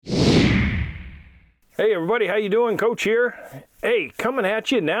Hey everybody, how you doing? Coach here. Hey, coming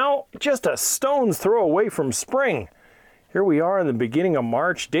at you now, just a stone's throw away from spring. Here we are in the beginning of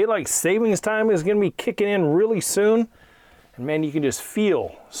March. Daylight savings time is going to be kicking in really soon. And man, you can just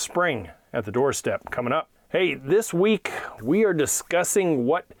feel spring at the doorstep coming up. Hey, this week we are discussing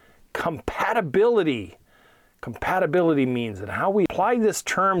what compatibility means and how we apply this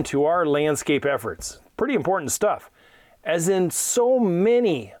term to our landscape efforts. Pretty important stuff. As in so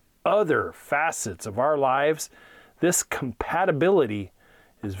many other facets of our lives, this compatibility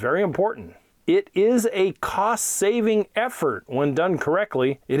is very important. It is a cost-saving effort when done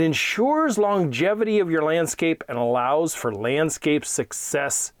correctly. It ensures longevity of your landscape and allows for landscape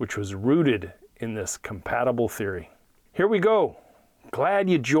success, which was rooted in this compatible theory. Here we go.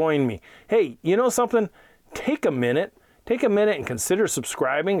 Glad you joined me. Hey, you know something? Take a minute and consider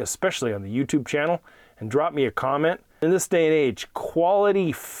subscribing, especially on the YouTube channel, and drop me a comment. In this day and age,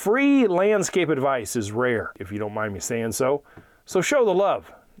 quality free landscape advice is rare, if you don't mind me saying so. So show the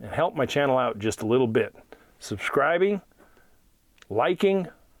love and help my channel out just a little bit. Subscribing, liking,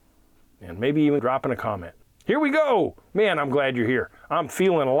 and maybe even dropping a comment. Here we go. Man, I'm glad you're here. I'm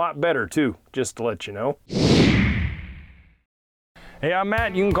feeling a lot better too, just to let you know. Hey, I'm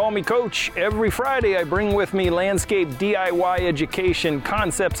Matt. You can call me Coach. Every Friday I bring with me landscape DIY education,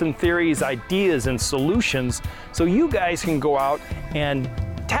 concepts and theories, ideas and solutions so you guys can go out and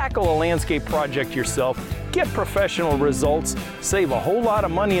tackle a landscape project yourself, get professional results, save a whole lot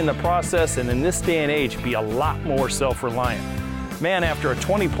of money in the process, and in this day and age be a lot more self-reliant. Man, after a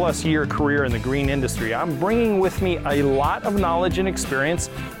 20-plus year career in the green industry, I'm bringing with me a lot of knowledge and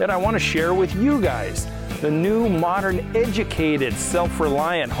experience that I want to share with you guys, the new, modern, educated,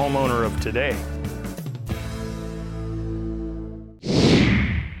 self-reliant homeowner of today.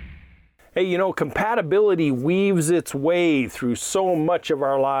 Hey, you know, compatibility weaves its way through so much of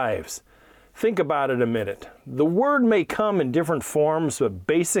our lives. Think about it a minute. The word may come in different forms, but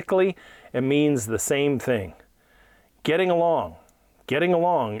basically it means the same thing. Getting along. Getting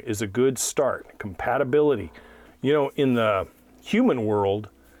along is a good start. Compatibility. You know, in the human world,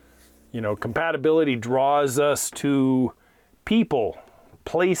 you know, compatibility draws us to people,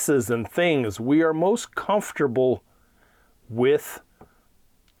 places, and things we are most comfortable with,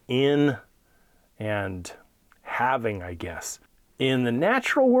 in, and having, I guess. In the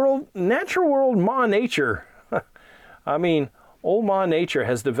natural world, Ma Nature, I mean, old Ma Nature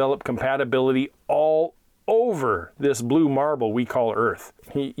has developed compatibility all over this blue marble we call Earth.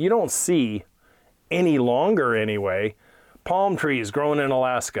 You don't see, any longer anyway, palm trees growing in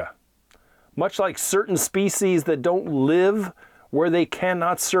Alaska. Much like certain species that don't live where they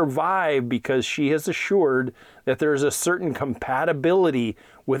cannot survive because she has assured that there's a certain compatibility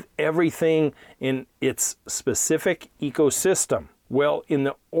with everything in its specific ecosystem. Well, in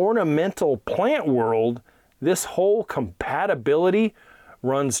the ornamental plant world, this whole compatibility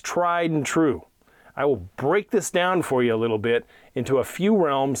runs tried and true. I will break this down for you a little bit into a few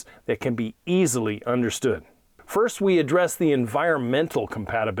realms that can be easily understood. First, we address the environmental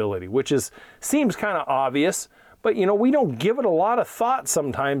compatibility, which seems kind of obvious, but you know, we don't give it a lot of thought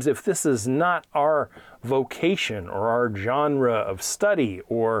sometimes if this is not our vocation or our genre of study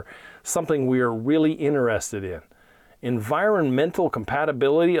or something we are really interested in. Environmental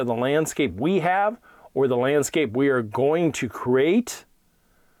compatibility of the landscape we have or the landscape we are going to create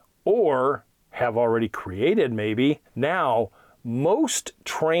or have already created maybe. Now, most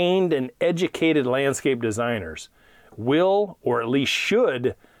trained and educated landscape designers will, or at least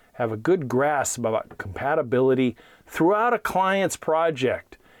should, have a good grasp about compatibility throughout a client's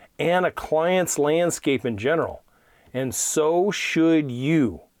project and a client's landscape in general. And so should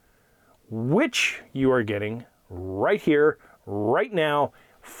you, which you are getting right here, right now,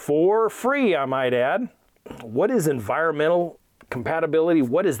 for free, I might add. What is environmental compatibility?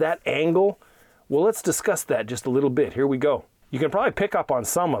 What is that angle? Well, let's discuss that just a little bit. Here we go. You can probably pick up on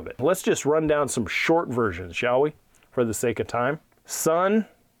some of it. Let's just run down some short versions, shall we, for the sake of time. Sun,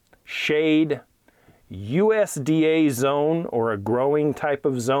 shade, USDA zone or a growing type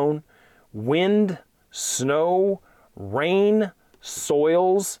of zone, wind, snow, rain,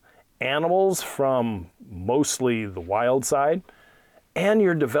 soils, animals from mostly the wild side, and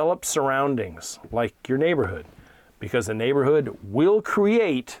your developed surroundings like your neighborhood, because a neighborhood will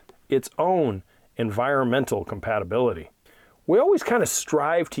create its own environmental compatibility. We always kind of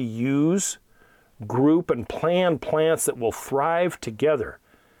strive to use, group, and plan plants that will thrive together.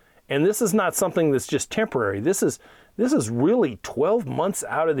 And this is not something that's just temporary. This is really 12 months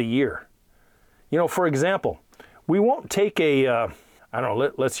out of the year. You know, for example, we won't take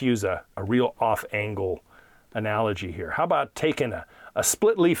let's use a real off-angle analogy here. How about taking a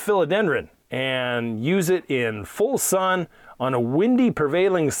split-leaf philodendron and use it in full sun on a windy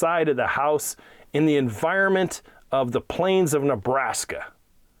prevailing side of the house in the environment of the plains of Nebraska.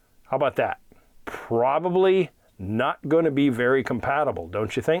 How about that? Probably not going to be very compatible,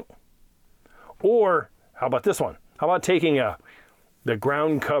 don't you think? Or how about this one? How about taking the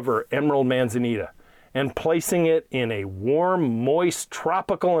ground cover emerald manzanita and placing it in a warm, moist,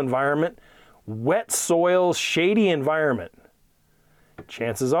 tropical environment, wet soil, shady environment?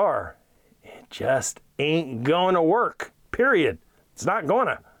 Chances are it just ain't going to work, period. It's not going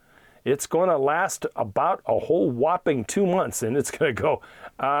to. It's going to last about a whole whopping 2 months, and it's going to go,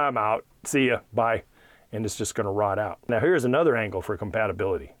 I'm out, see ya, bye, and it's just going to rot out. Now here's another angle for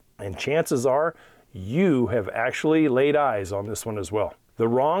compatibility, and chances are you have actually laid eyes on this one as well. The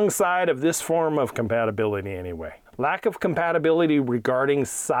wrong side of this form of compatibility anyway. Lack of compatibility regarding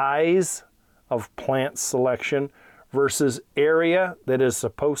size of plant selection versus area that is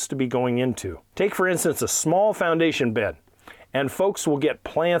supposed to be going into. Take for instance a small foundation bed, and folks will get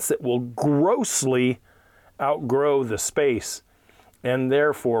plants that will grossly outgrow the space and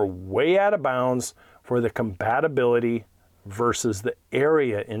therefore way out of bounds for the compatibility versus the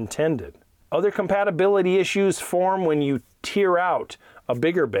area intended. Other compatibility issues form when you tier out a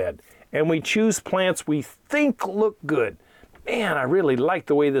bigger bed and we choose plants we think look good. Man, I really like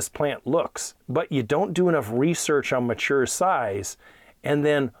the way this plant looks. But you don't do enough research on mature size, and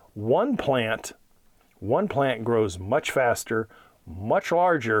then one plant grows much faster, much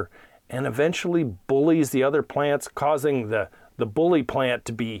larger, and eventually bullies the other plants, causing the bully plant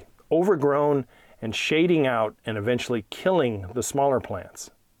to be overgrown and shading out and eventually killing the smaller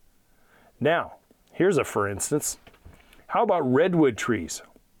plants. Now, here's a for instance. How about redwood trees?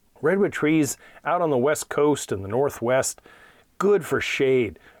 Redwood trees out on the west coast and the northwest, good for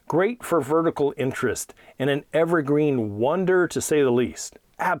shade, great for vertical interest, and an evergreen wonder to say the least.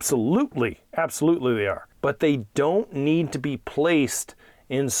 Absolutely, absolutely they are. But they don't need to be placed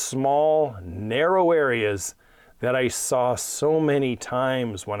in small, narrow areas that I saw so many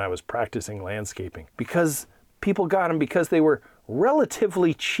times when I was practicing landscaping. Because people got them because they were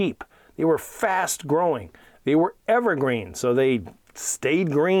relatively cheap. They were fast growing. They were evergreen, so they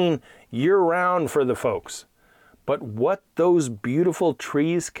stayed green year-round for the folks. But what those beautiful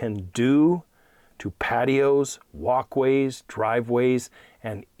trees can do to patios, walkways, driveways,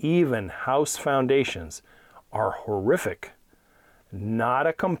 and even house foundations are horrific. Not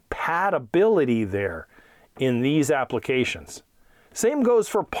a compatibility there in these applications. Same goes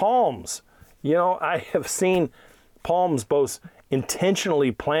for palms. You know, I have seen palms both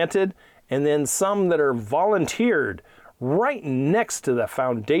intentionally planted and then some that are volunteered right next to the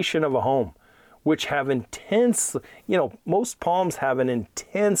foundation of a home, which have most palms have an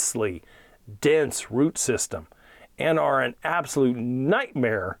intensely dense root system and are an absolute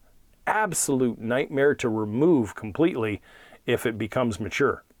nightmare to remove completely if it becomes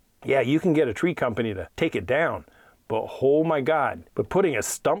mature. Yeah, you can get a tree company to take it down, but oh my God, but putting a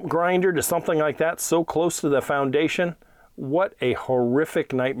stump grinder to something like that so close to the foundation, what a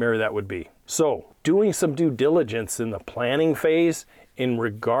horrific nightmare that would be. So, doing some due diligence in the planning phase in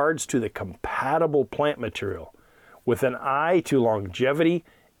regards to the compatible plant material with an eye to longevity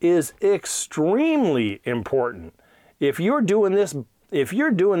is extremely important. If you're doing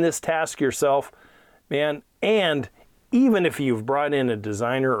this task yourself, man, and even if you've brought in a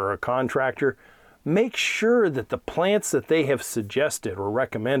designer or a contractor, make sure that the plants that they have suggested or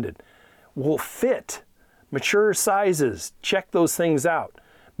recommended will fit mature sizes. Check those things out.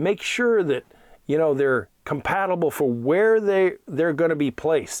 Make sure that they're compatible for where they're going to be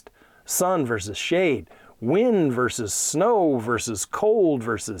placed. Sun versus shade, wind versus snow versus cold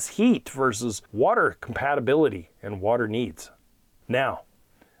versus heat versus water compatibility and water needs. Now,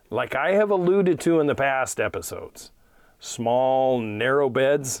 like I have alluded to in the past episodes, small, narrow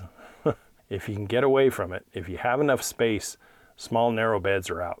beds, if you can get away from it, if you have enough space, small, narrow beds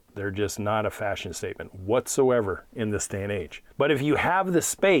are out. They're just not a fashion statement whatsoever in this day and age. But if you have the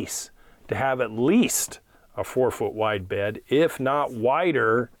space to have at least a 4-foot wide bed, if not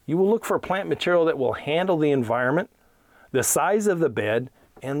wider, you will look for plant material that will handle the environment, the size of the bed,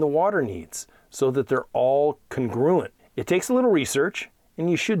 and the water needs so that they're all congruent. It takes a little research, and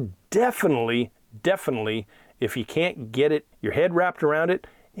you should definitely, if you can't get your head wrapped around it,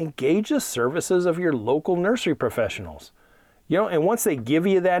 engage the services of your local nursery professionals. And once they give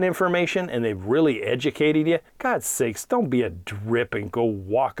you that information and they've really educated you, God's sakes, don't be a drip and go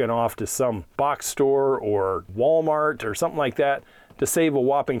walking off to some box store or Walmart or something like that to save a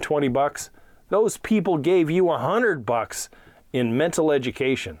whopping $20. Those people gave you $100 in mental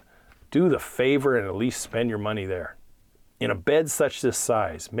education. Do the favor and at least spend your money there. In a bed such this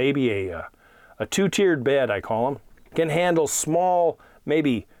size, maybe a A two-tiered bed, I call them, can handle small,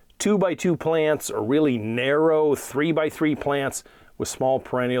 maybe 2x2 plants or really narrow 3x3 plants with small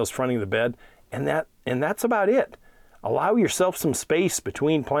perennials fronting the bed, and that's about it. Allow yourself some space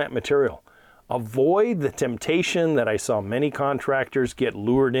between plant material. Avoid the temptation that I saw many contractors get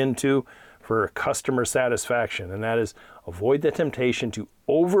lured into for customer satisfaction, and that is avoid the temptation to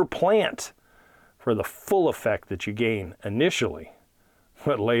overplant for the full effect that you gain initially.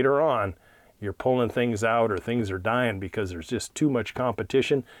 But later on, you're pulling things out or things are dying because there's just too much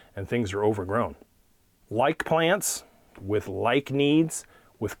competition and things are overgrown. Like plants with like needs,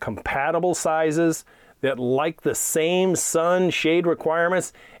 with compatible sizes that like the same sun shade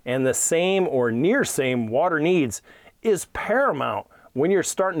requirements and the same or near same water needs is paramount when you're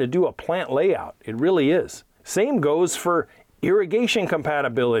starting to do a plant layout. It really is. Same goes for irrigation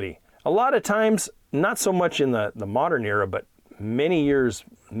compatibility. A lot of times, not so much in the modern era, but many years,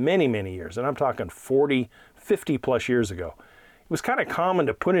 many years, and I'm talking 40, 50 plus years ago, it was kind of common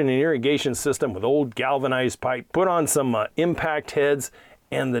to put in an irrigation system with old galvanized pipe, put on some impact heads,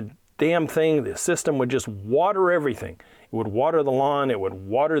 and the damn thing, the system would just water everything. It would water the lawn, it would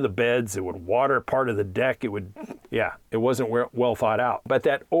water the beds, it would water part of the deck, it wasn't well thought out. But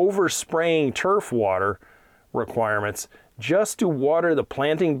that overspraying turf water requirements just to water the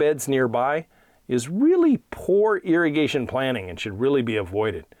planting beds nearby is really poor irrigation planning and should really be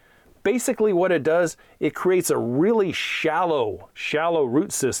avoided. Basically what it does, it creates a really shallow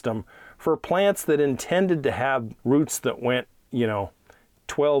root system for plants that intended to have roots that went,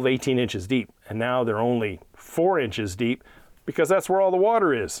 12, 18 inches deep. And now they're only 4 inches deep because that's where all the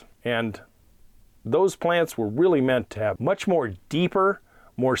water is. And those plants were really meant to have much more deeper,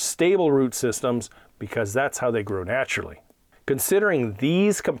 more stable root systems because that's how they grow naturally. Considering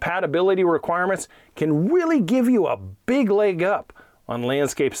these compatibility requirements can really give you a big leg up on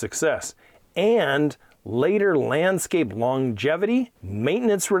landscape success and later landscape longevity,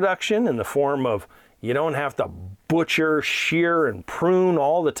 maintenance reduction in the form of you don't have to butcher, shear, and prune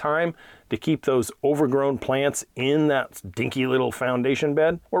all the time to keep those overgrown plants in that dinky little foundation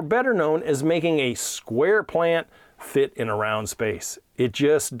bed, or better known as making a square plant fit in a round space. It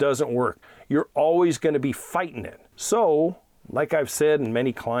just doesn't work. You're always going to be fighting it. So, like I've said in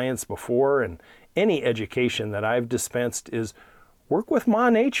many clients before, and any education that I've dispensed is work with Ma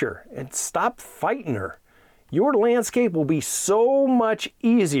Nature and stop fighting her. Your landscape will be so much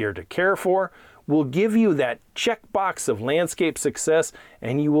easier to care for, will give you that checkbox of landscape success,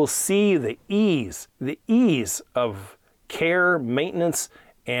 and you will see the ease of care, maintenance,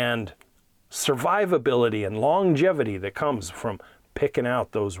 and survivability and longevity that comes from picking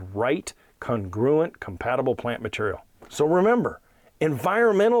out those right, congruent, compatible plant material. So remember,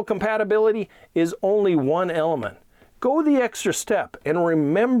 environmental compatibility is only one element. Go the extra step and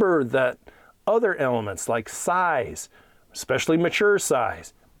remember that other elements like size, especially mature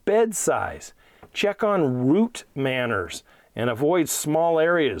size, bed size. Check on root manners and avoid small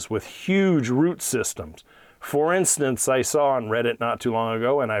areas with huge root systems. For instance, I saw on Reddit not too long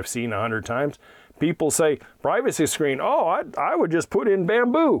ago, and I've seen 100 times, people say, privacy screen, I would just put in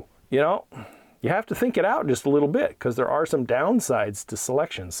bamboo. You have to think it out just a little bit because there are some downsides to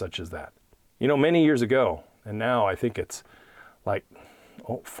selections such as that. Many years ago, and now I think it's like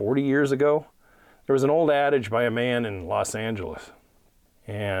 40 years ago, there was an old adage by a man in Los Angeles.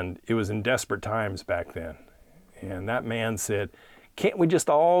 And it was in desperate times back then. And that man said, can't we just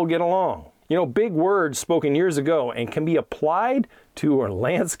all get along? Big words spoken years ago and can be applied to our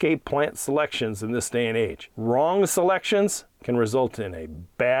landscape plant selections in this day and age. Wrong selections can result in a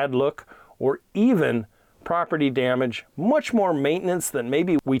bad look or even property damage, much more maintenance than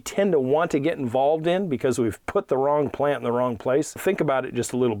maybe we tend to want to get involved in because we've put the wrong plant in the wrong place. Think about it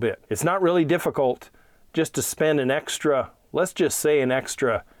just a little bit. It's not really difficult just to spend an extra, let's just say an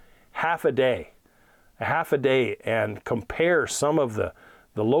extra half a day and compare some of the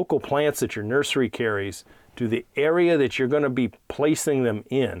local plants that your nursery carries to the area that you're going to be placing them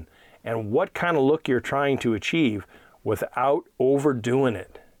in and what kind of look you're trying to achieve without overdoing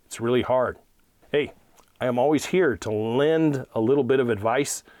it. It's really hard. Hey, I am always here to lend a little bit of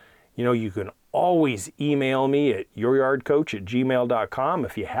advice. You can always email me at youryardcoach@gmail.com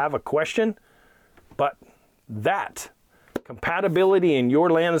if you have a question. But that compatibility in your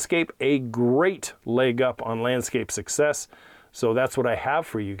landscape, a great leg up on landscape success. So that's what I have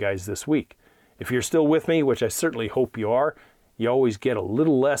for you guys this week. If you're still with me, which I certainly hope you are, you always get a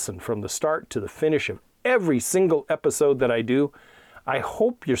little lesson from the start to the finish of every single episode that I do. I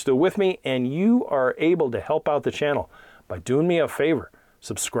hope you're still with me and you are able to help out the channel by doing me a favor,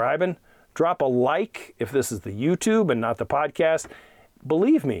 subscribing, drop a like if this is the YouTube and not the podcast.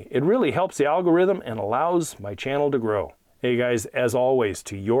 Believe me, it really helps the algorithm and allows my channel to grow. Hey guys, as always,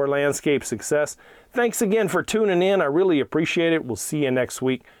 to your landscape success, thanks again for tuning in. I really appreciate it. We'll see you next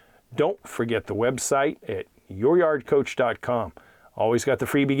week. Don't forget the website at youryardcoach.com. Always got the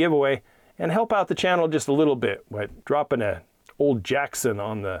freebie giveaway, and help out the channel just a little bit by dropping a old Jackson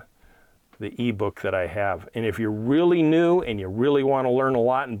on the ebook that I have. And if you're really new and you really want to learn a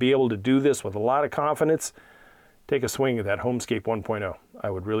lot and be able to do this with a lot of confidence, take a swing at that Homescape 1.0. I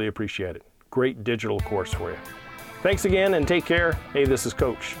would really appreciate it. Great digital course for you. Thanks again and take care. Hey, this is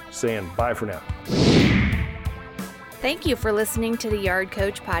Coach saying bye for now. Thank you for listening to the Yard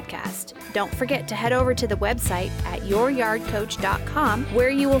Coach podcast. Don't forget to head over to the website at youryardcoach.com,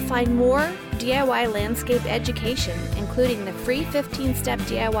 where you will find more DIY landscape education, including the free 15-step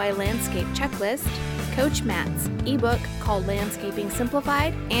DIY landscape checklist, Coach Matt's ebook called Landscaping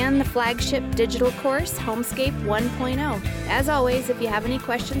Simplified, and the flagship digital course, Homescape 1.0. As always, if you have any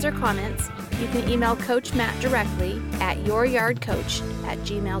questions or comments, you can email Coach Matt directly at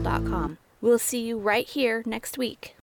youryardcoach@gmail.com. We'll see you right here next week.